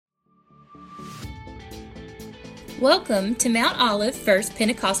Welcome to Mount Olive First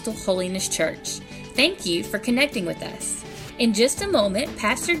Pentecostal Holiness Church. Thank you for connecting with us. In just a moment,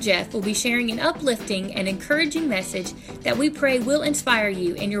 Pastor Jeff will be sharing an uplifting and encouraging message that we pray will inspire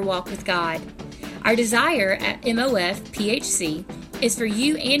you in your walk with God. Our desire at MOF PHC is for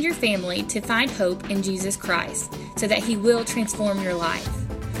you and your family to find hope in Jesus Christ so that He will transform your life.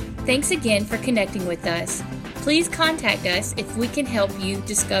 Thanks again for connecting with us. Please contact us if we can help you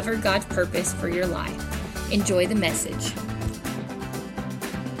discover God's purpose for your life. Enjoy the message.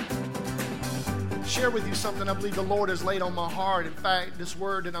 Share with you something I believe the Lord has laid on my heart. In fact, this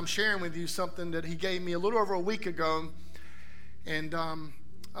word that I'm sharing with you is something that He gave me a little over a week ago. And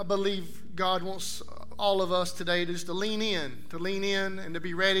I believe God wants all of us today just to lean in and to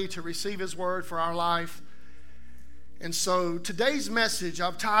be ready to receive His word for our life. And so today's message,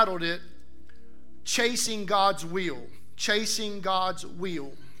 I've titled it, Chasing God's Will. Chasing God's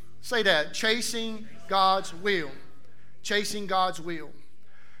Will. Say that, chasing God's will. Chasing God's will.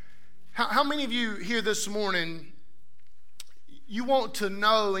 How many of you here this morning, you want to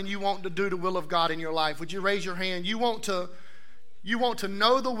know and you want to do the will of God in your life? Would you raise your hand? You want to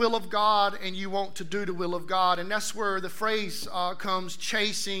know the will of God and you want to do the will of God. And that's where the phrase comes,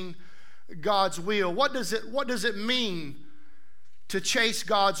 chasing God's will. What does it mean to chase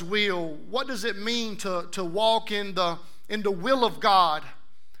God's will? What does it mean to walk in the will of God?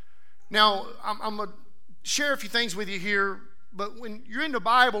 Now, I'm going to share a few things with you here, but when you're in the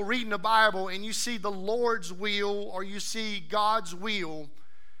Bible, reading the Bible, and you see the Lord's will or you see God's will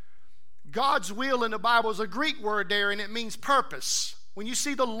in the Bible is a Greek word there, and it means purpose. When you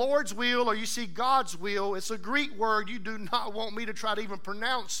see the Lord's will or you see God's will, it's a Greek word. You do not want me to try to even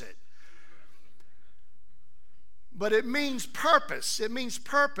pronounce it. But it means purpose. It means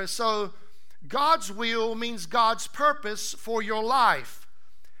purpose. So God's will means God's purpose for your life.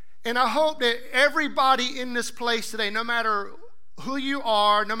 And I hope that everybody in this place today, no matter who you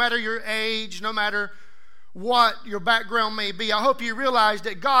are, no matter your age, no matter what your background may be, I hope you realize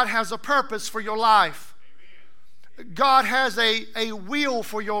that God has a purpose for your life. God has a will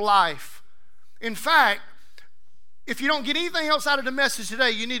for your life. In fact, if you don't get anything else out of the message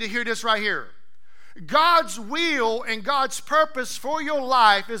today, you need to hear this right here. God's will and God's purpose for your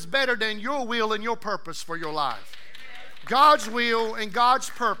life is better than your will and your purpose for your life. God's will and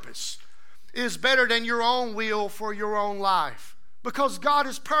God's purpose is better than your own will for your own life, because God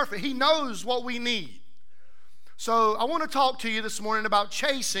is perfect. He knows what we need. So I want to talk to you this morning about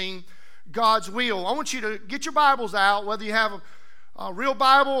chasing God's will. I want you to get your Bibles out, whether you have a real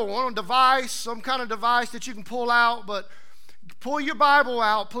Bible or on a device, some kind of device that you can pull out, but pull your Bible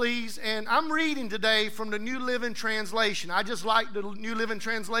out, please. And I'm reading today from the New Living Translation. I just like the New Living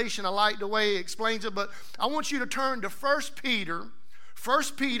Translation. I like the way it explains it. But I want you to turn to 1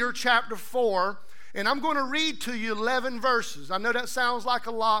 Peter chapter 4. And I'm going to read to you 11 verses. I know that sounds like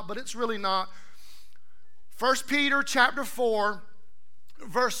a lot, but it's really not. 1 Peter chapter 4,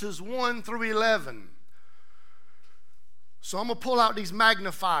 verses 1 through 11. So I'm going to pull out these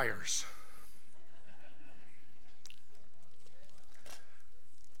magnifiers.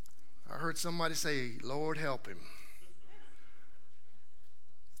 I heard somebody say, Lord, help him.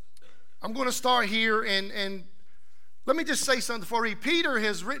 I'm going to start here, and let me just say something before I read. Peter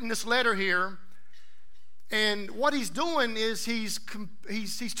has written this letter here, and what he's doing is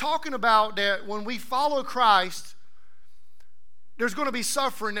he's talking about that when we follow Christ, there's going to be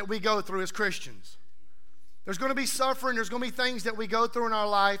suffering that we go through as Christians. There's going to be suffering, there's going to be things that we go through in our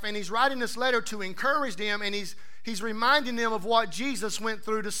life, and he's writing this letter to encourage them, and He's reminding them of what Jesus went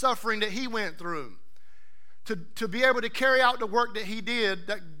through, the suffering that He went through. To be able to carry out the work that He did,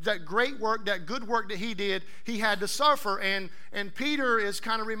 that great work, that good work that He did, He had to suffer. And Peter is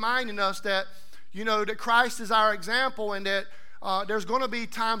kind of reminding us that, that Christ is our example, and that there's going to be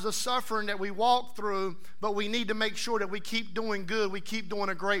times of suffering that we walk through, but we need to make sure that we keep doing good, we keep doing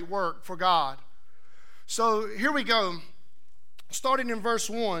a great work for God. So here we go. Starting in verse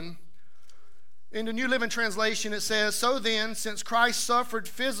 1. In the New Living Translation, it says, So then, since Christ suffered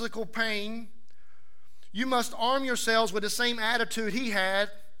physical pain, you must arm yourselves with the same attitude He had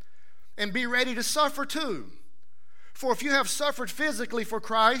and be ready to suffer too. For if you have suffered physically for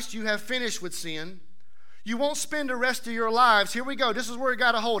Christ, you have finished with sin. You won't spend the rest of your lives, here we go, this is where it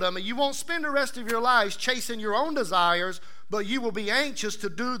got a hold of me. You won't spend the rest of your lives chasing your own desires, but you will be anxious to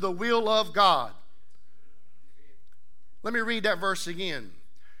do the will of God. Let me read that verse again.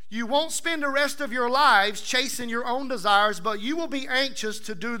 You won't spend the rest of your lives chasing your own desires, but you will be anxious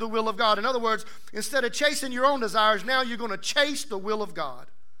to do the will of God. In other words, instead of chasing your own desires, now you're going to chase the will of God.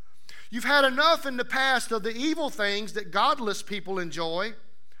 You've had enough in the past of the evil things that godless people enjoy,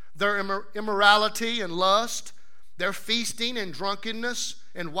 their immorality and lust, their feasting and drunkenness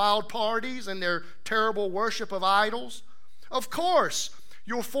and wild parties and their terrible worship of idols. Of course,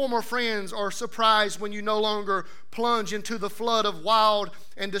 your former friends are surprised when you no longer plunge into the flood of wild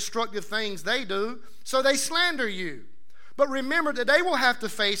and destructive things they do, so they slander you. But remember that they will have to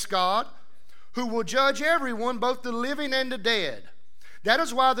face God, who will judge everyone, both the living and the dead. That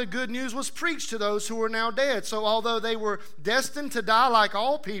is why the good news was preached to those who are now dead. So although they were destined to die like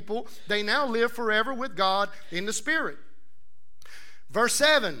all people, they now live forever with God in the Spirit. Verse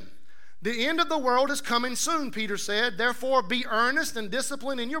 7, the end of the world is coming soon, Peter said. Therefore, be earnest and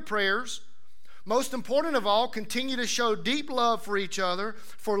disciplined in your prayers. Most important of all, continue to show deep love for each other,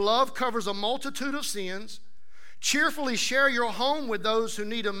 for love covers a multitude of sins. Cheerfully share your home with those who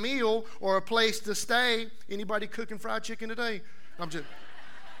need a meal or a place to stay. Anybody cooking fried chicken today? I'm just,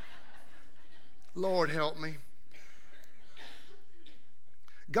 Lord help me.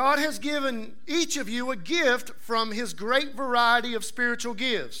 God has given each of you a gift from his great variety of spiritual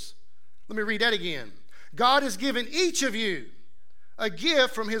gifts. Let me read that again. God has given each of you a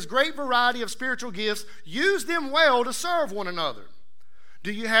gift from his great variety of spiritual gifts. Use them well to serve one another.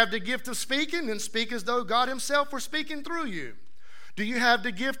 Do you have the gift of speaking? Then speak as though God himself were speaking through you. Do you have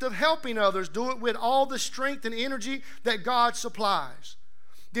the gift of helping others? Do it with all the strength and energy that God supplies.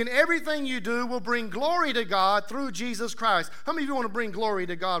 Then everything you do will bring glory to God through Jesus Christ. How many of you want to bring glory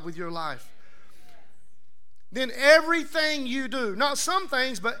to God with your life? Then everything you do, not some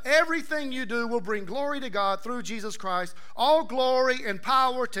things, but everything you do will bring glory to God through Jesus Christ. All glory and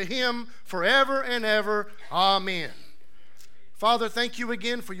power to him forever and ever. Amen. Father, thank you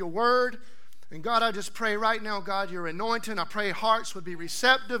again for your word. And God, I just pray right now, God, your anointing. I pray hearts would be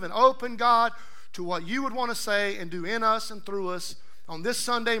receptive and open, God, to what you would want to say and do in us and through us on this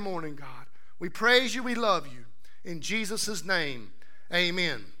Sunday morning, God. We praise you. We love you. In Jesus' name,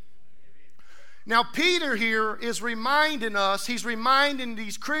 amen. Now, Peter here is reminding us, he's reminding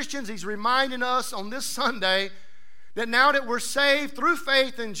these Christians, he's reminding us on this Sunday that now that we're saved through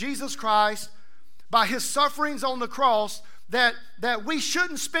faith in Jesus Christ by his sufferings on the cross, that we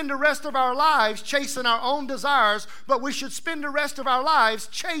shouldn't spend the rest of our lives chasing our own desires, but we should spend the rest of our lives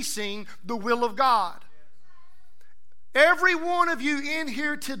chasing the will of God. Every one of you in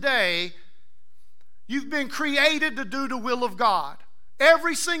here today, you've been created to do the will of God.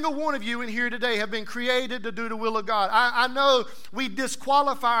 Every single one of you in here today have been created to do the will of God. I know we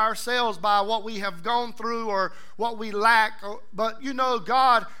disqualify ourselves by what we have gone through or what we lack, but you know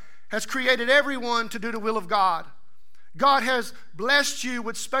God has created everyone to do the will of God. God has blessed you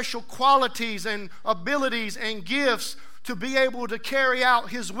with special qualities and abilities and gifts to be able to carry out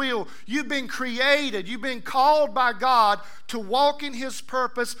his will. You've been created, you've been called by God to walk in his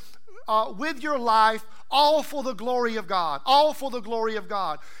purpose with your life, all for the glory of God. All for the glory of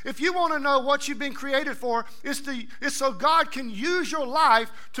God. If you want to know what you've been created for, it's so God can use your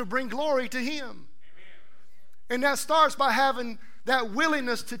life to bring glory to him. Amen. And that starts by having that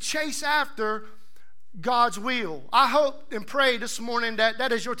willingness to chase after God's will. I hope and pray this morning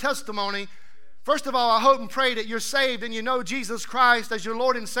that is your testimony. First of all, I hope and pray that you're saved and you know Jesus Christ as your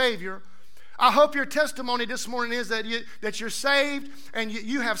Lord and Savior. I hope your testimony this morning is that you're saved and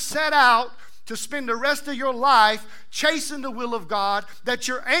you have set out to spend the rest of your life chasing the will of God, that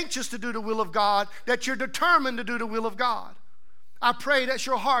you're anxious to do the will of God, that you're determined to do the will of God. I pray that's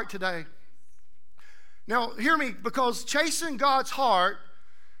your heart today. Now, hear me, because chasing God's heart,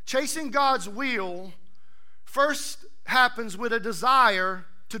 chasing God's will, first happens with a desire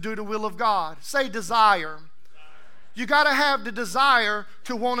to do the will of God. Say desire. You got to have the desire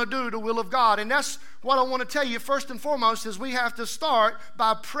to want to do the will of God. And that's what I want to tell you first and foremost is we have to start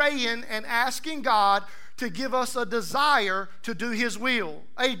by praying and asking God to give us a desire to do his will.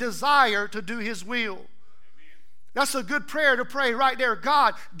 A desire to do his will. Amen. That's a good prayer to pray right there.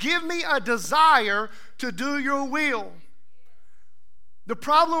 God, give me a desire to do your will. The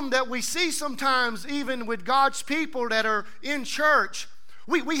problem that we see sometimes even with God's people that are in church,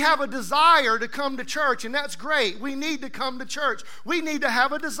 we have a desire to come to church, and that's great. We need to come to church. We need to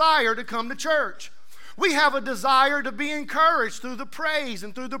have a desire to come to church. We have a desire to be encouraged through the praise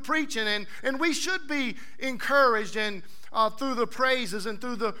and through the preaching, and we should be encouraged and through the praises and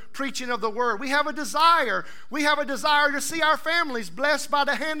through the preaching of the word. We have a desire. We have a desire to see our families blessed by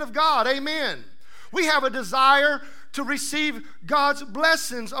the hand of God. Amen. We have a desire to receive God's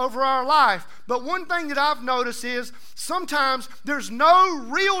blessings over our life. But one thing that I've noticed is sometimes there's no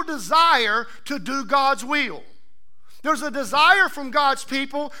real desire to do God's will. There's a desire from God's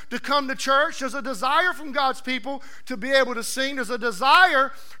people to come to church. There's a desire from God's people to be able to sing. There's a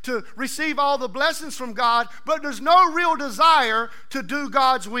desire to receive all the blessings from God, but there's no real desire to do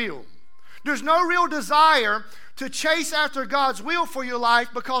God's will. There's no real desire to chase after God's will for your life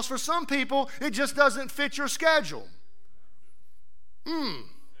because for some people, it just doesn't fit your schedule.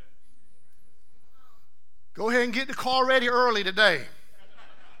 Go ahead and get the car ready early today.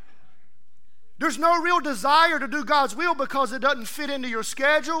 There's no real desire to do God's will because it doesn't fit into your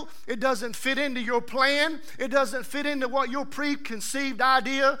schedule. It doesn't fit into your plan. It doesn't fit into what your preconceived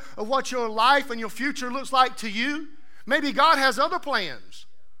idea of what your life and your future looks like to you. Maybe God has other plans.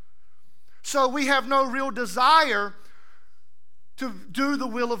 So we have no real desire to do the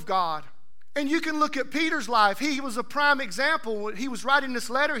will of God. And you can look at Peter's life. He was a prime example. He was writing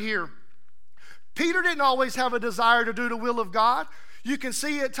this letter here. Peter didn't always have a desire to do the will of God. You can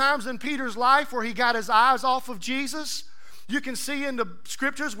see at times in Peter's life where he got his eyes off of Jesus. You can see in the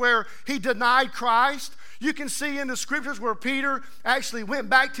scriptures where he denied Christ. You can see in the scriptures where Peter actually went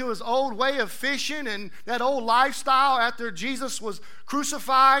back to his old way of fishing and that old lifestyle after Jesus was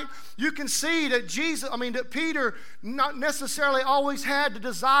crucified. You can see that that Peter not necessarily always had the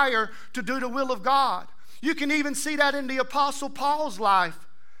desire to do the will of God. You can even see that in the Apostle Paul's life.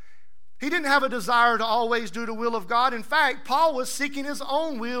 He didn't have a desire to always do the will of God. In fact, Paul was seeking his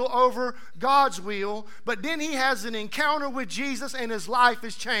own will over God's will, but then he has an encounter with Jesus and his life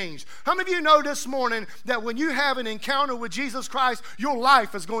is changed. How many of you know this morning that when you have an encounter with Jesus Christ, your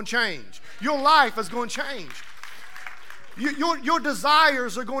life is going to change? Your life is going to change. Your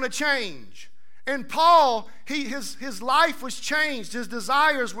desires are going to change. And Paul, his life was changed. His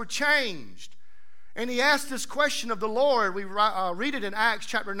desires were changed. And he asked this question of the Lord. We read it in Acts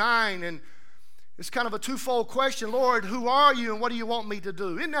chapter 9, and it's kind of a twofold question. Lord, who are you and what do you want me to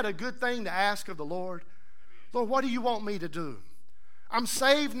do? Isn't that a good thing to ask of the Lord? Lord, what do you want me to do? I'm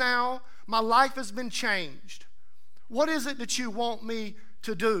saved now. My life has been changed. What is it that you want me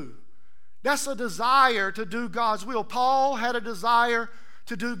to do? That's a desire to do God's will. Paul had a desire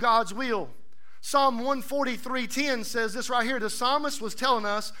to do God's will. Psalm 143:10 says this right here. The psalmist was telling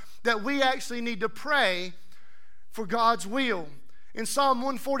us that we actually need to pray for God's will. In Psalm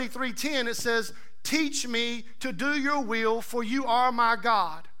 143:10 it says, teach me to do your will, for you are my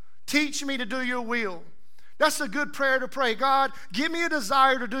God. Teach me to do your will. That's a good prayer to pray. God, give me a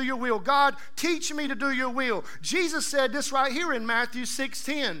desire to do your will. God, teach me to do your will. Jesus said this right here in Matthew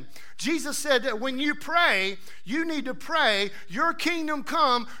 6:10. Jesus said that when you pray, you need to pray, your kingdom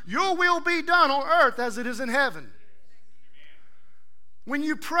come, your will be done on earth as it is in heaven. When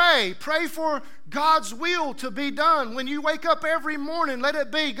you pray for God's will to be done. When you wake up every morning, let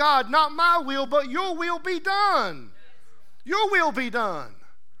it be, God, not my will, but your will be done. Your will be done.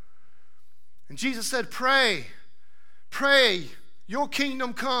 And Jesus said, pray, your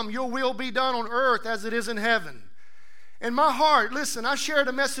kingdom come, your will be done on earth as it is in heaven. And my heart, listen, I shared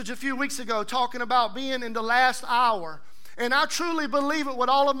a message a few weeks ago talking about being in the last hour. And I truly believe it with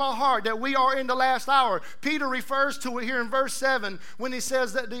all of my heart that we are in the last hour. Peter refers to it here in verse 7 when he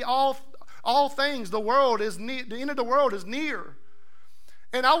says that all things, the world is near, the end of the world is near.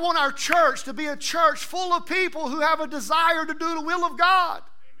 And I want our church to be a church full of people who have a desire to do the will of God.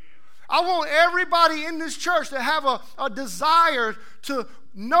 I want everybody in this church to have a desire to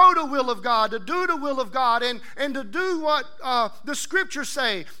know the will of God, to do the will of God, and to do what the scriptures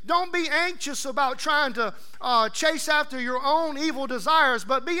say. Don't be anxious about trying to chase after your own evil desires,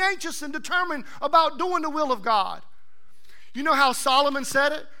 but be anxious and determined about doing the will of God. You know how Solomon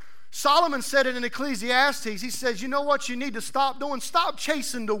said it? Solomon said it in Ecclesiastes. He says, you know what you need to stop doing? Stop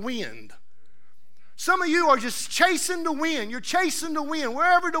chasing the wind. Some of you are just chasing the wind. You're chasing the wind.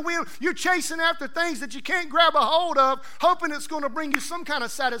 Wherever the wind, you're chasing after things that you can't grab a hold of, hoping it's going to bring you some kind of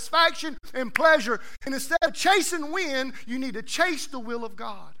satisfaction and pleasure. And instead of chasing wind, you need to chase the will of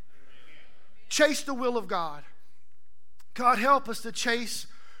God. Chase the will of God. God, help us to chase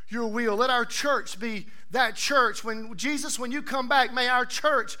your will. Let our church be that church. When you come back, may our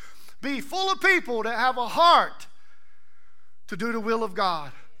church be full of people that have a heart to do the will of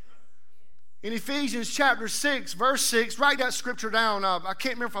God. In Ephesians chapter 6, verse 6, write that scripture down. I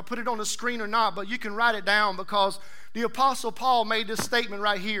can't remember if I put it on the screen or not, but you can write it down because the Apostle Paul made this statement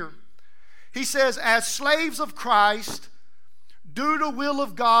right here. He says, as slaves of Christ, do the will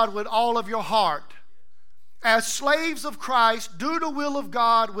of God with all of your heart. As slaves of Christ, do the will of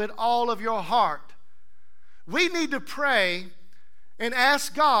God with all of your heart. We need to pray and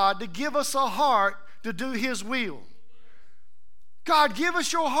ask God to give us a heart to do His will. God, give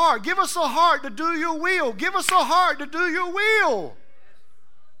us your heart. Give us a heart to do your will. Give us a heart to do your will.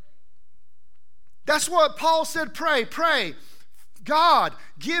 That's what Paul said, pray. God,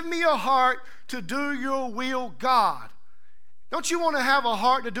 give me a heart to do your will, God. Don't you want to have a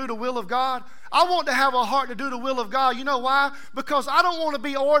heart to do the will of God? I want to have a heart to do the will of God. You know why? Because I don't want to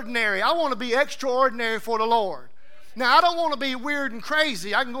be ordinary. I want to be extraordinary for the Lord. Now, I don't want to be weird and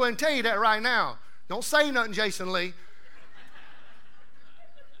crazy. I can go ahead and tell you that right now. Don't say nothing, Jason Lee.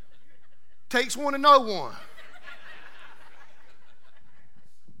 Takes one to know one.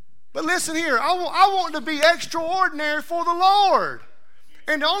 But listen here, I want to be extraordinary for the Lord.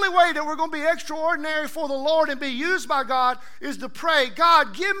 And the only way that we're going to be extraordinary for the Lord and be used by God is to pray,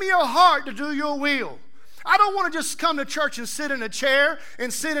 God, give me a heart to do your will. I don't want to just come to church and sit in a chair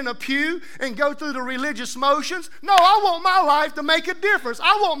and sit in a pew and go through the religious motions. No, I want my life to make a difference.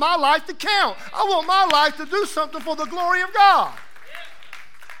 I want my life to count. I want my life to do something for the glory of God.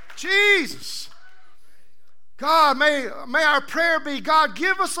 Jesus. God, may our prayer be, God,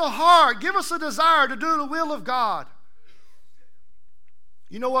 give us a heart, give us a desire to do the will of God.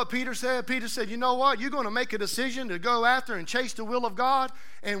 You know what Peter said? Peter said, you know what? You're going to make a decision to go after and chase the will of God.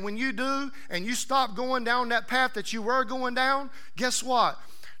 And when you do, and you stop going down that path that you were going down, guess what?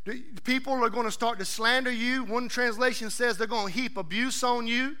 People are going to start to slander you. One translation says they're going to heap abuse on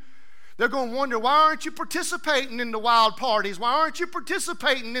you. They're going to wonder, why aren't you participating in the wild parties? Why aren't you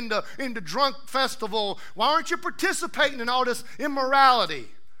participating in the drunk festival? Why aren't you participating in all this immorality?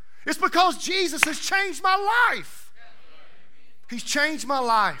 It's because Jesus has changed my life. He's changed my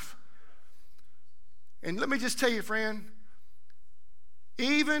life. And let me just tell you, friend,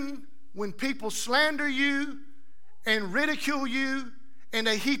 even when people slander you and ridicule you and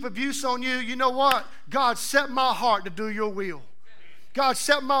they heap abuse on you, you know what? God set my heart to do your will. God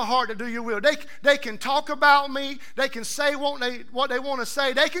set my heart to do your will. They can talk about me. They can say what they want to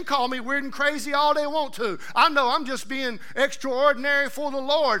say. They can call me weird and crazy all they want to. I know I'm just being extraordinary for the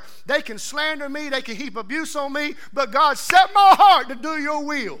Lord. They can slander me. They can heap abuse on me. But God set my heart to do your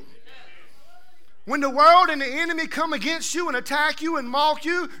will. When the world and the enemy come against you and attack you and mock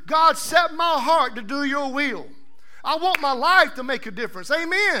you, God set my heart to do your will. I want my life to make a difference.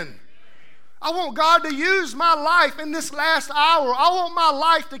 Amen. I want God to use my life in this last hour. I want my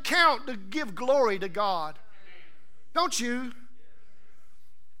life to count, to give glory to God. Don't you?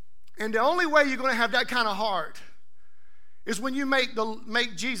 And the only way you're going to have that kind of heart is when you make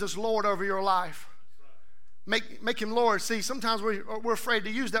Jesus Lord over your life. Make him Lord. See, sometimes we're afraid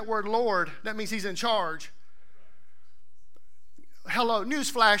to use that word Lord. That means he's in charge. Hello,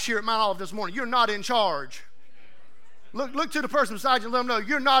 newsflash here at Mount Olive this morning. You're not in charge. Look to the person beside you and let them know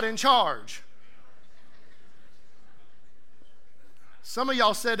you're not in charge. Some of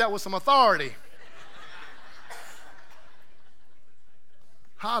y'all said that with some authority.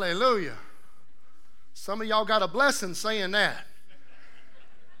 Hallelujah. Some of y'all got a blessing saying that.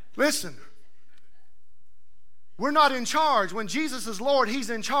 Listen, we're not in charge. When Jesus is Lord, he's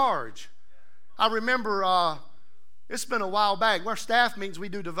in charge. I remember, it's been a while back. Our staff meetings, we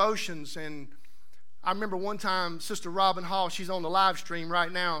do devotions, and I remember one time Sister Robin Hall, she's on the live stream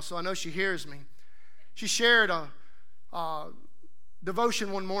right now, so I know she hears me. She shared a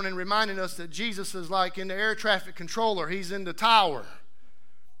devotion one morning reminding us that Jesus is like in the air traffic controller. He's in the tower,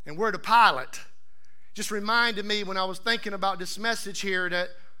 and we're the pilot. Just reminded me when I was thinking about this message here that,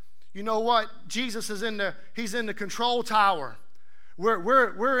 you know what? Jesus is he's in the control tower.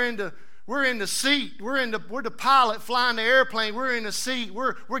 We're in the seat. We're the pilot flying the airplane. We're in the seat.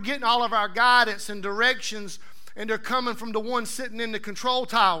 We're getting all of our guidance and directions, and they're coming from the one sitting in the control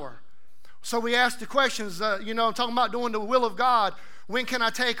tower. So we ask the questions, I'm talking about doing the will of God. When can I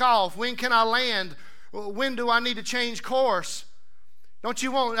take off? When can I land? When do I need to change course? Don't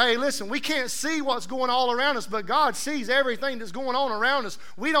you want, hey, listen, we can't see what's going all around us, but God sees everything that's going on around us.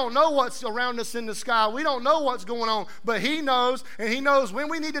 We don't know what's around us in the sky. We don't know what's going on, but he knows, and he knows when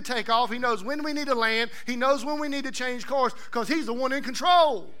we need to take off. He knows when we need to land. He knows when we need to change course because he's the one in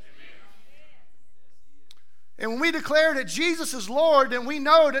control. And when we declare that Jesus is Lord, then we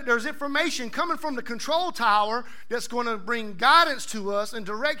know that there's information coming from the control tower that's going to bring guidance to us and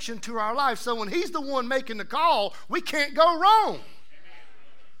direction to our life. So when he's the one making the call, we can't go wrong.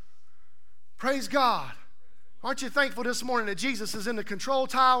 Praise God. Aren't you thankful this morning that Jesus is in the control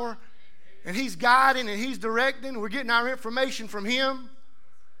tower and he's guiding and he's directing? We're getting our information from him.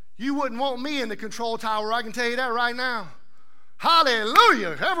 You wouldn't want me in the control tower, I can tell you that right now.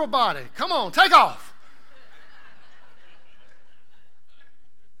 Hallelujah. Everybody, come on, take off.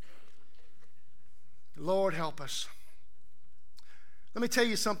 Lord, help us. Let me tell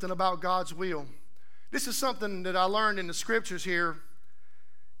you something about God's will. This is something that I learned in the scriptures here.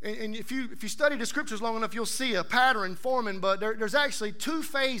 And if you study the scriptures long enough, you'll see a pattern forming, but there's actually two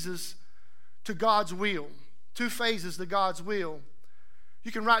phases to God's will. Two phases to God's will.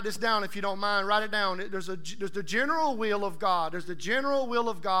 You can write this down if you don't mind. Write it down. There's the general will of God. There's the general will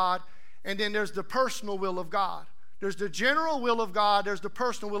of God, and then there's the personal will of God. There's the general will of God. There's the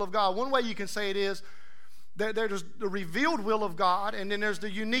personal will of God. One way you can say it is that there's the revealed will of God, and then there's the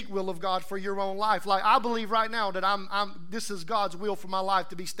unique will of God for your own life. Like I believe right now that this is God's will for my life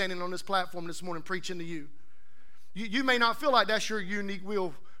to be standing on this platform this morning preaching to you. You may not feel like that's your unique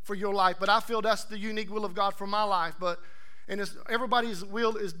will for your life, but I feel that's the unique will of God for my life. And everybody's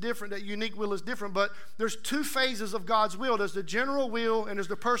will is different. That unique will is different. But there's two phases of God's will. There's the general will and there's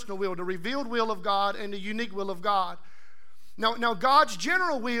the personal will. The revealed will of God and the unique will of God. Now God's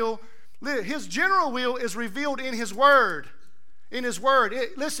general will, His general will is revealed in His Word. In His Word.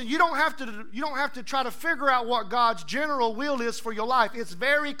 Listen, you don't have to try to figure out what God's general will is for your life. It's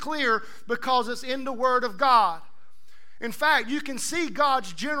very clear because it's in the Word of God. In fact, you can see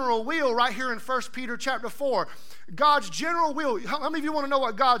God's general will right here in 1 Peter chapter 4. God's general will. How many of you want to know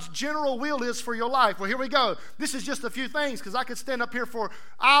what God's general will is for your life? Well, here we go. This is just a few things because I could stand up here for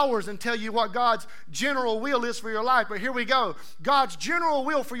hours and tell you what God's general will is for your life. But here we go. God's general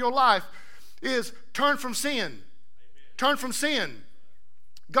will for your life is turn from sin. Amen. Turn from sin.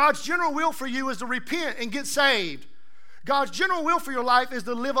 God's general will for you is to repent and get saved. God's general will for your life is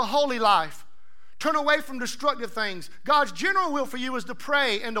to live a holy life. Turn away from destructive things. God's general will for you is to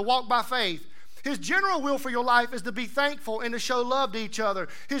pray and to walk by faith. His general will for your life is to be thankful and to show love to each other.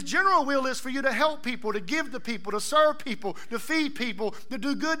 His general will is for you to help people, to give to people, to serve people, to feed people, to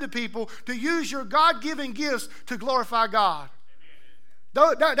do good to people, to use your God-given gifts to glorify God.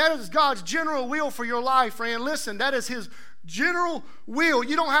 That is God's general will for your life, friend. Listen, that is His general will.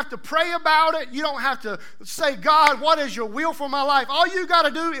 You don't have to pray about it. You don't have to say, God, what is your will for my life? All you got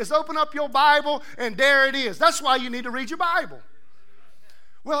to do is open up your Bible and there it is. That's why you need to read your Bible.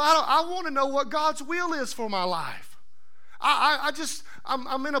 Well, I want to know what God's will is for my life.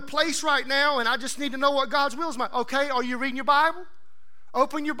 I'm in a place right now and I just need to know what God's will is. Okay, are you reading your Bible?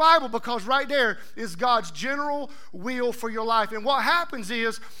 Open your Bible because right there is God's general will for your life. And what happens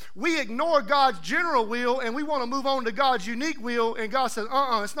is we ignore God's general will and we want to move on to God's unique will. And God says,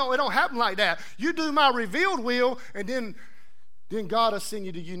 it don't happen like that. You do my revealed will and then God will send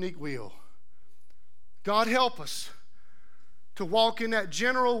you the unique will. God help us to walk in that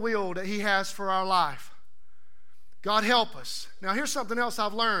general will that He has for our life. God help us. Now here's something else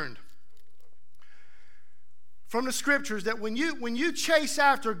I've learned from the scriptures, that when you chase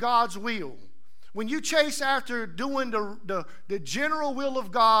after God's will, when you chase after doing the general will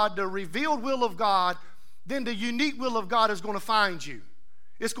of God, the revealed will of God, then the unique will of God is going to find you.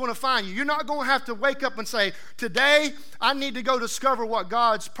 It's going to find you. You're not going to have to wake up and say, today I need to go discover what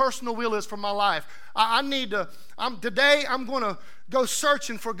God's personal will is for my life. Today I'm going to go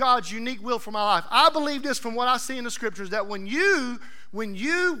searching for God's unique will for my life. I believe this from what I see in the scriptures, that when you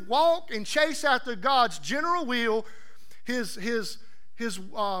walk and chase after God's general will, His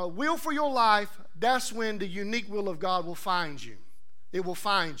will for your life, that's when the unique will of God will find you. It will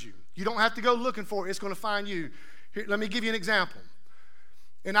find you. You don't have to go looking for it. It's going to find you. Here, let me give you an example.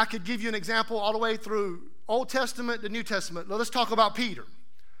 And I could give you an example all the way through Old Testament to New Testament. Now, let's talk about Peter.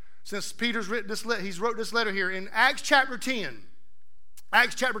 Since Peter's written this, he's wrote this letter here in Acts chapter 10.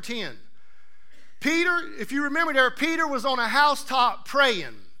 Acts chapter 10. Peter, if you remember there, Peter was on a housetop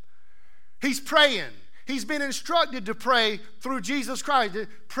praying. He's praying. He's been instructed to pray through Jesus Christ. To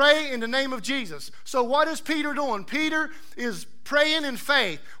pray in the name of Jesus. So what is Peter doing? Peter is praying in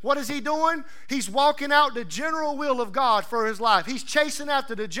faith. What is he doing? He's walking out the general will of God for his life. He's chasing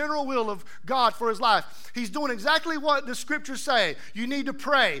after the general will of God for his life. He's doing exactly what the scriptures say. You need to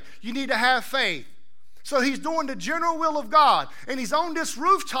pray. You need to have faith. So he's doing the general will of God. And he's on this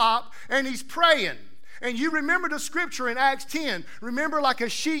rooftop and he's praying. And you remember the scripture in Acts 10. Remember, like a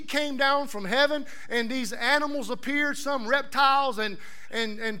sheet came down from heaven and these animals appeared, some reptiles, and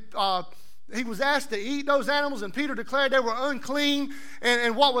he was asked to eat those animals, and Peter declared they were unclean.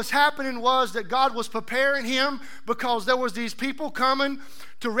 And what was happening was that God was preparing him because there was these people coming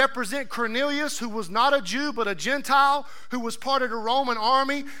to represent Cornelius, who was not a Jew but a Gentile, who was part of the Roman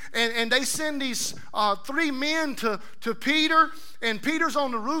army. And they send these 3 men to Peter, and Peter's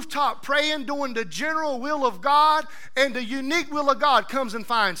on the rooftop praying, doing the general will of God, and the unique will of God comes and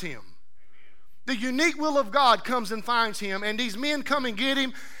finds him. The unique will of God comes and finds him, and these men come and get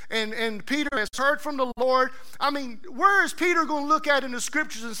him, and Peter has heard from the Lord. I mean, where is Peter going to look at in the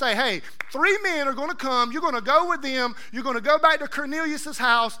scriptures and say, hey, 3 men are going to come, you're going to go with them, you're going to go back to Cornelius'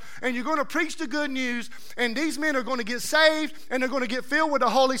 house, and you're going to preach the good news, and these men are going to get saved, and they're going to get filled with the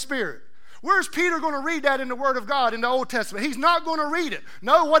Holy Spirit. Where's Peter going to read that in the Word of God in the Old Testament? He's not going to read it.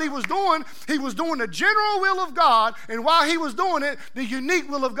 No, what he was doing the general will of God, and while he was doing it, the unique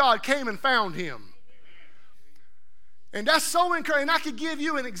will of God came and found him. And that's so encouraging. I could give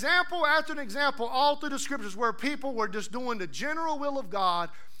you an example after an example all through the scriptures where people were just doing the general will of God,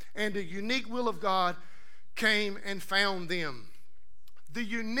 and the unique will of God came and found them. The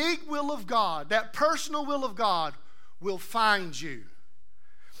unique will of God, that personal will of God, will find you.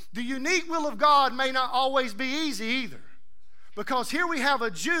 The unique will of God may not always be easy either, because here we have a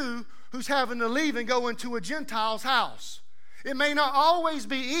Jew who's having to leave and go into a Gentile's house. It may not always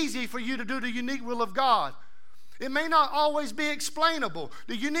be easy for you to do the unique will of God. It may not always be explainable.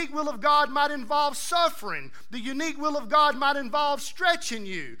 The unique will of God might involve suffering. The unique will of God might involve stretching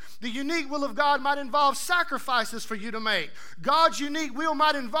you. The unique will of God might involve sacrifices for you to make. God's unique will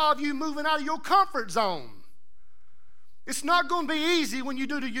might involve you moving out of your comfort zone. It's not going to be easy when you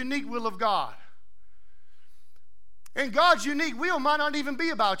do the unique will of God. And God's unique will might not even be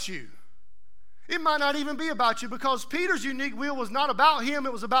about you. It might not even be about you, because Peter's unique will was not about him.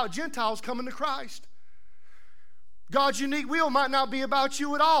 It was about Gentiles coming to Christ. God's unique will might not be about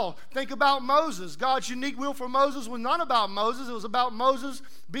you at all. Think about Moses. God's unique will for Moses was not about Moses. It was about Moses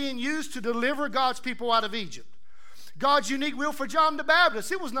being used to deliver God's people out of Egypt. God's unique will for John the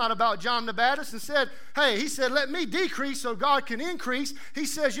Baptist, it was not about John the Baptist and said, hey, he said, let me decrease so God can increase. He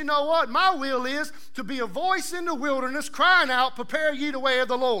says, you know what? My will is to be a voice in the wilderness crying out, prepare ye the way of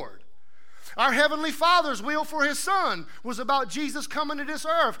the Lord. Our Heavenly Father's will for His Son was about Jesus coming to this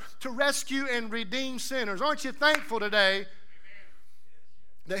earth to rescue and redeem sinners. Aren't you thankful today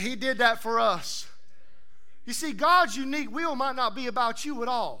that He did that for us? You see, God's unique will might not be about you at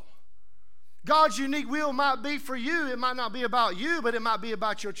all. God's unique will might be for you. It might not be about you, but it might be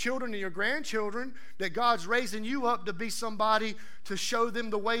about your children and your grandchildren, that God's raising you up to be somebody to show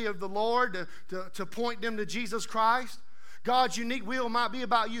them the way of the Lord, to point them to Jesus Christ. God's unique will might be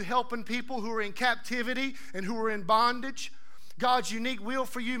about you helping people who are in captivity and who are in bondage. God's unique will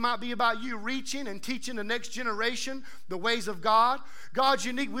for you might be about you reaching and teaching the next generation the ways of God. God's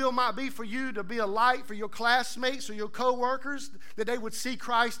unique will might be for you to be a light for your classmates or your co-workers, that they would see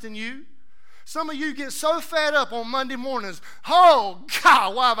Christ in you. Some of you get so fed up on Monday mornings. Oh,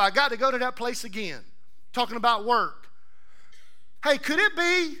 God, why have I got to go to that place again? Talking about work. Hey, could it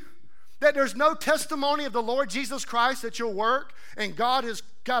be that there's no testimony of the Lord Jesus Christ at your work, and God has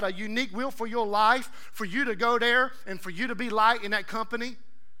got a unique will for your life, for you to go there and for you to be light in that company?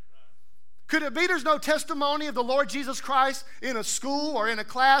 Could it be there's no testimony of the Lord Jesus Christ in a school or in a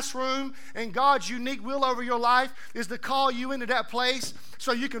classroom, and God's unique will over your life is to call you into that place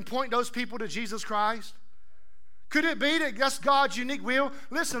so you can point those people to Jesus Christ? Could it be that that's God's unique will?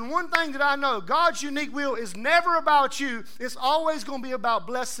 Listen, one thing that I know, God's unique will is never about you. It's always going to be about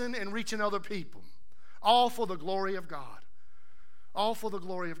blessing and reaching other people. All for the glory of God. All for the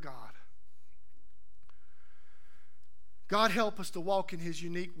glory of God. God help us to walk in His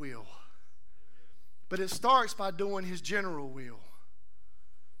unique will. But it starts by doing His general will.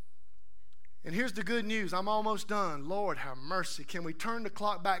 And here's the good news. I'm almost done. Lord, have mercy. Can we turn the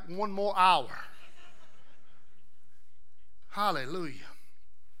clock back one more hour? Hallelujah.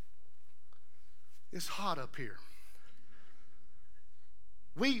 It's hot up here.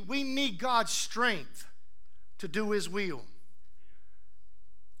 We need God's strength to do His will.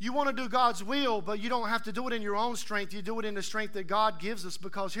 You want to do God's will, but you don't have to do it in your own strength. You do it in the strength that God gives us,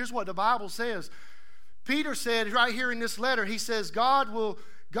 because here's what the Bible says. Peter said right here in this letter, he says, God's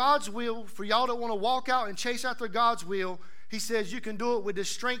will, for y'all that want to walk out and chase after God's will, he says you can do it with the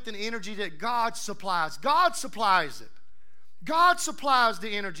strength and energy that God supplies. God supplies it. God supplies the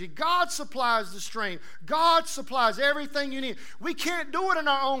energy. God supplies the strength. God supplies everything you need. We can't do it in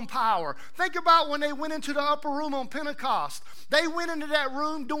our own power. Think about when they went into the upper room on Pentecost. They went into that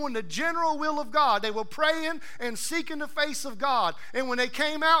room doing the general will of God. They were praying and seeking the face of God. And when they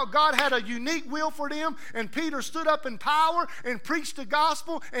came out, God had a unique will for them. And Peter stood up in power and preached the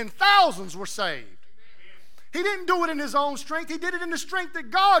gospel, and thousands were saved. He didn't do it in his own strength. He did it in the strength that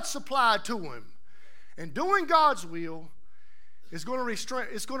God supplied to him. And doing God's will it's going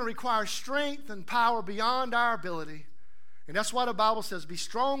to require strength and power beyond our ability. And that's why the Bible says, be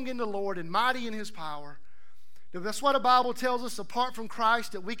strong in the Lord and mighty in His power. That's why the Bible tells us, apart from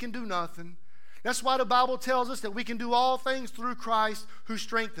Christ, that we can do nothing. That's why the Bible tells us that we can do all things through Christ who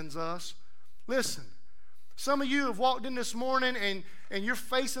strengthens us. Listen, some of you have walked in this morning and you're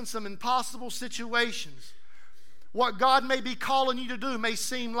facing some impossible situations. What God may be calling you to do may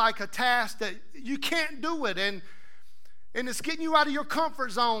seem like a task that you can't do it. And it's getting you out of your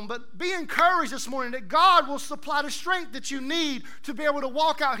comfort zone. But be encouraged this morning that God will supply the strength that you need to be able to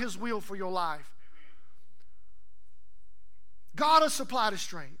walk out His will for your life. God will supply the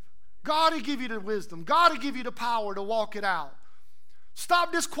strength. God will give you the wisdom. God will give you the power to walk it out.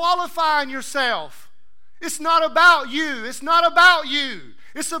 Stop disqualifying yourself. It's not about you. It's not about you.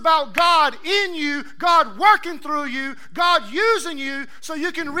 It's about God in you, God working through you, God using you so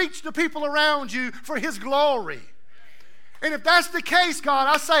you can reach the people around you for His glory. And if that's the case, God,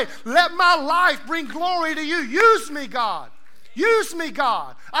 I say, let my life bring glory to you. Use me, God. Use me,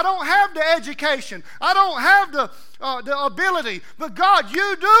 God. I don't have the education. I don't have the ability. But God,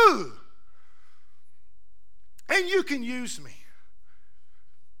 you do. And you can use me.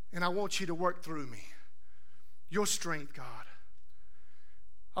 And I want you to work through me. Your strength, God.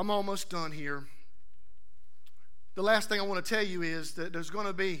 I'm almost done here. The last thing I want to tell you is that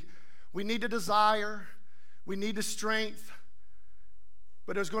we need the desire, we need the strength,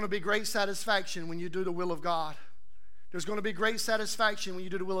 but there's going to be great satisfaction when you do the will of God. There's going to be great satisfaction when you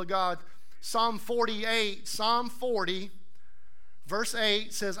do the will of God. Psalm 40, verse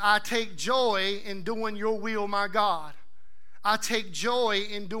 8 says, I take joy in doing your will, my God. I take joy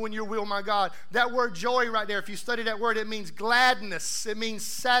in doing your will, my God. That word joy right there, if you study that word, it means gladness. It means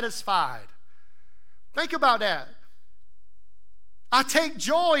satisfied. Think about that. I take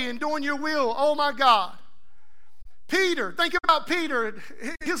joy in doing your will, oh my God. Peter, think about Peter.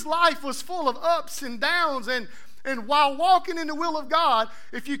 His life was full of ups and downs, and while walking in the will of God,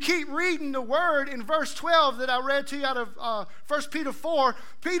 if you keep reading the word in verse 12 that I read to you out of 1 Peter 4,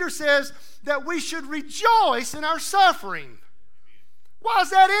 Peter says that we should rejoice in our suffering. Why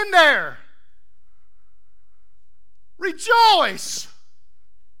is that in there? Rejoice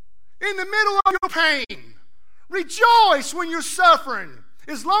in the middle of your pain. Rejoice when you're suffering.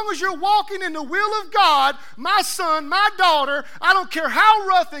 As long as you're walking in the will of God, my son, my daughter, I don't care how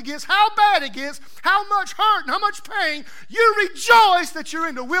rough it gets, how bad it gets, how much hurt and how much pain, you rejoice that you're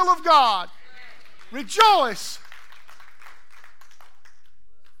in the will of God. Rejoice.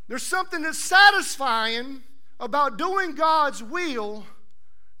 There's something that's satisfying about doing God's will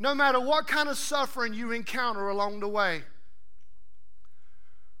no matter what kind of suffering you encounter along the way.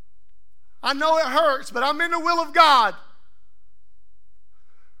 I know it hurts, but I'm in the will of God.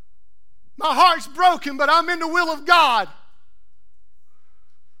 My heart's broken, but I'm in the will of God.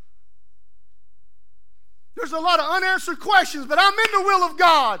 There's a lot of unanswered questions, but I'm in the will of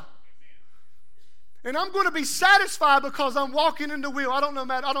God. And I'm going to be satisfied because I'm walking in the will. I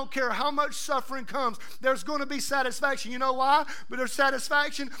don't care how much suffering comes. There's going to be satisfaction. You know why? But there's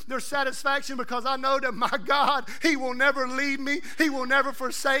satisfaction. There's satisfaction because I know that my God, He will never leave me. He will never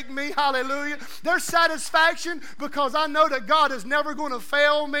forsake me. Hallelujah. There's satisfaction because I know that God is never going to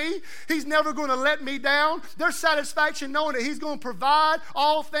fail me. He's never going to let me down. There's satisfaction knowing that He's going to provide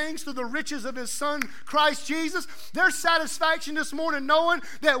all things through the riches of His Son, Christ Jesus. There's satisfaction this morning knowing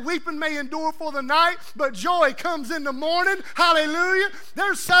that weeping may endure for the night, but joy comes in the morning. Hallelujah.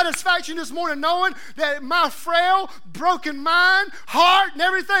 There's satisfaction this morning knowing that my frail, broken mind, heart, and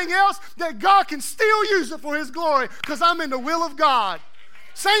everything else, that God can still use it for His glory because I'm in the will of God.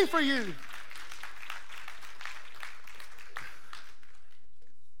 Same for you.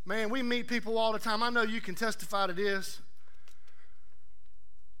 Man, we meet people all the time. I know you can testify to this.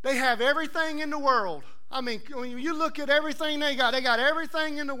 They have everything in the world. I mean, when you look at everything they got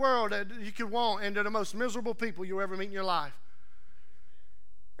everything in the world that you could want, and they're the most miserable people you'll ever meet in your life.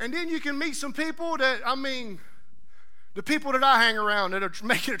 And then you can meet some people that, the people that I hang around that are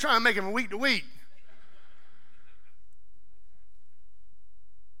trying to make it from week to week.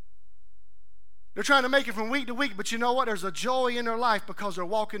 They're trying to make it from week to week, but you know what? There's a joy in their life because they're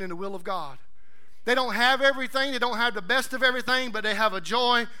walking in the will of God. They don't have everything. They don't have the best of everything, but they have a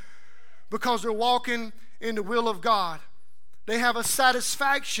joy because they're walking in the will of God. They have a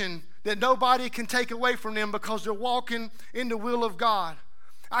satisfaction that nobody can take away from them because they're walking in the will of God.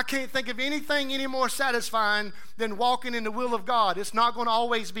 I can't think of anything any more satisfying than walking in the will of God. It's not going to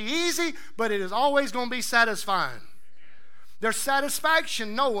always be easy, but it is always going to be satisfying. There's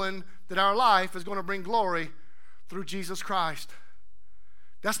satisfaction knowing that our life is going to bring glory through Jesus Christ.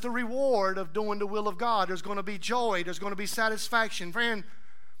 That's the reward of doing the will of God. There's going to be joy. There's going to be satisfaction. Friend,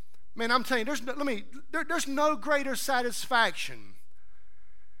 man, I'm telling you, there's no greater satisfaction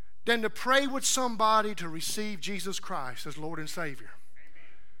than to pray with somebody to receive Jesus Christ as Lord and Savior.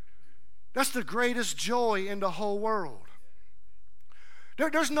 That's the greatest joy in the whole world.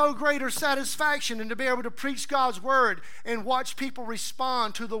 There's no greater satisfaction than to be able to preach God's word and watch people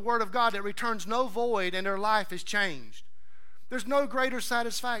respond to the word of God that returns no void and their life is changed. There's no greater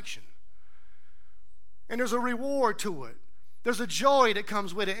satisfaction. And there's a reward to it. There's a joy that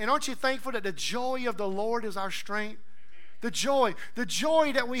comes with it. And aren't you thankful that the joy of the Lord is our strength? The joy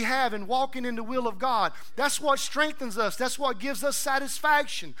that we have in walking in the will of God. That's what strengthens us. That's what gives us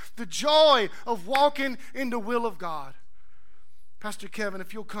satisfaction. The joy of walking in the will of God. Pastor Kevin,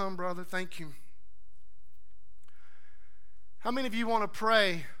 if you'll come, brother, thank you. How many of you want to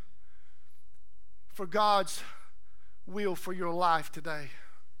pray for God's will for your life today?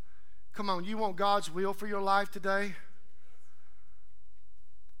 Come on, you want God's will for your life today?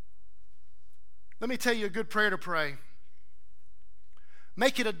 Let me tell you a good prayer to pray.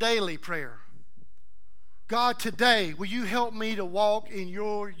 Make it a daily prayer. God, today, will you help me to walk in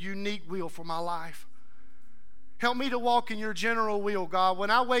your unique will for my life? Help me to walk in your general will, God. When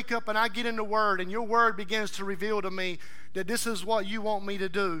I wake up and I get in the Word and your Word begins to reveal to me that this is what you want me to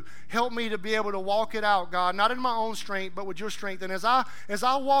do, help me to be able to walk it out, God, not in my own strength, but with your strength. And as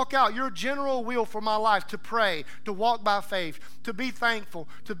I walk out your general will for my life, to pray, to walk by faith, to be thankful,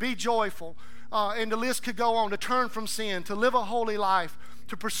 to be joyful, and the list could go on, to turn from sin, to live a holy life,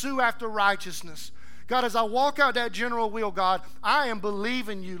 to pursue after righteousness. God, as I walk out that general will, God, I am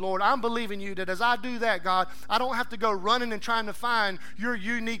believing you, Lord. I'm believing you that as I do that, God, I don't have to go running and trying to find your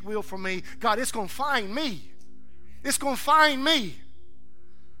unique will for me. God, it's going to find me. It's going to find me.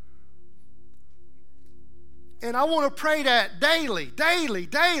 And I want to pray that daily.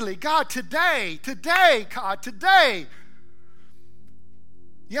 God, today, God, today.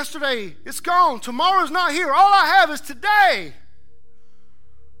 Yesterday, it's gone. Tomorrow's not here. All I have is today.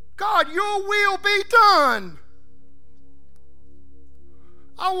 God, your will be done.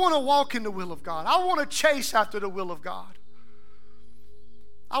 I want to walk in the will of God. I want to chase after the will of God.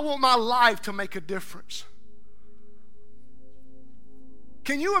 I want my life to make a difference.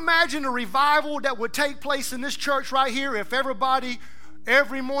 Can you imagine a revival that would take place in this church right here if everybody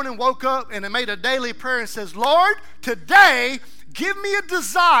every morning woke up and made a daily prayer and says, Lord, today, give me a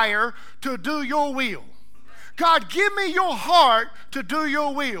desire to do your will. God, give me your heart to do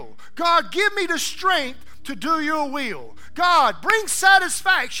your will. God, give me the strength to do your will. God, bring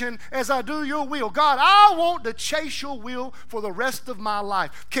satisfaction as I do your will. God, I want to chase your will for the rest of my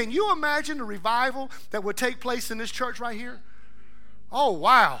life. Can you imagine the revival that would take place in this church right here? Oh,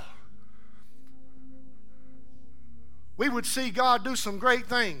 wow. We would see God do some great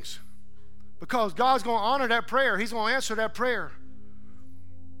things because God's going to honor that prayer. He's going to answer that prayer.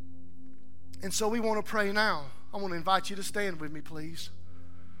 And so we want to pray now. I want to invite you to stand with me, please.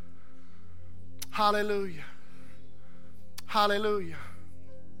 Hallelujah. Hallelujah.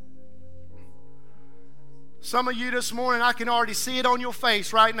 Some of you this morning, I can already see it on your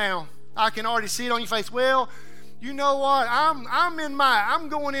face right now. I can already see it on your face. Well, you know what? I'm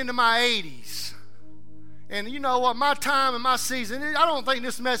going into my 80s. And you know what? My time and my season, I don't think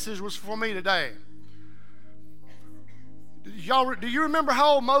this message was for me today. Do you remember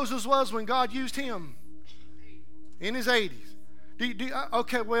how old Moses was when God used him? In his 80s.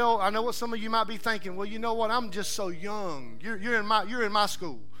 Okay, well, I know what some of you might be thinking. Well, you know what? I'm just so young. You're in my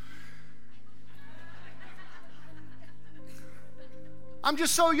school. I'm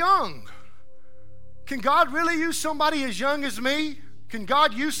just so young. Can God really use somebody as young as me? Can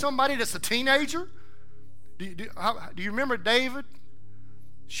God use somebody that's a teenager? Do you remember David,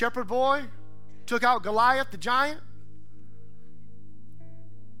 shepherd boy, took out Goliath, the giant?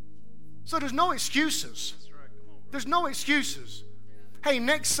 So there's no excuses. There's no excuses. Hey,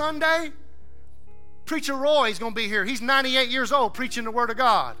 next Sunday, Preacher Roy is going to be here. He's 98 years old preaching the Word of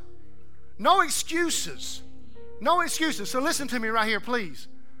God. No excuses. No excuses. So listen to me right here, please.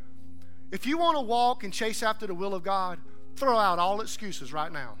 If you want to walk and chase after the will of God, throw out all excuses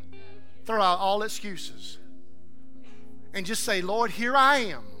right now. Throw out all excuses. And just say, Lord, here I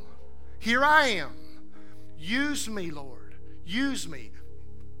am. Here I am. Use me, Lord. Use me.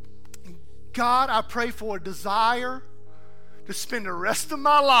 God, I pray for a desire to spend the rest of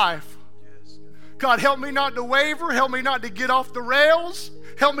my life. God, help me not to waver. Help me not to get off the rails.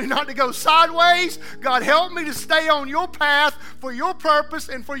 Help me not to go sideways. God, help me to stay on your path for your purpose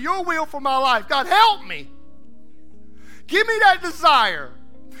and for your will for my life. God, help me. Give me that desire.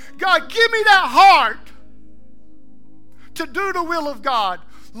 God, give me that heart to do the will of God.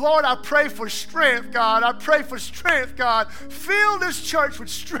 Lord, I pray for strength, God. I pray for strength, God. Fill this church with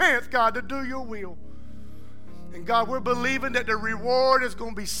strength, God, to do your will. And God, we're believing that the reward is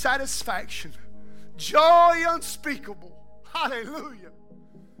going to be satisfaction. Joy unspeakable. Hallelujah.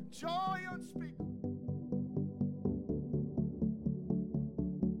 Joy unspeakable.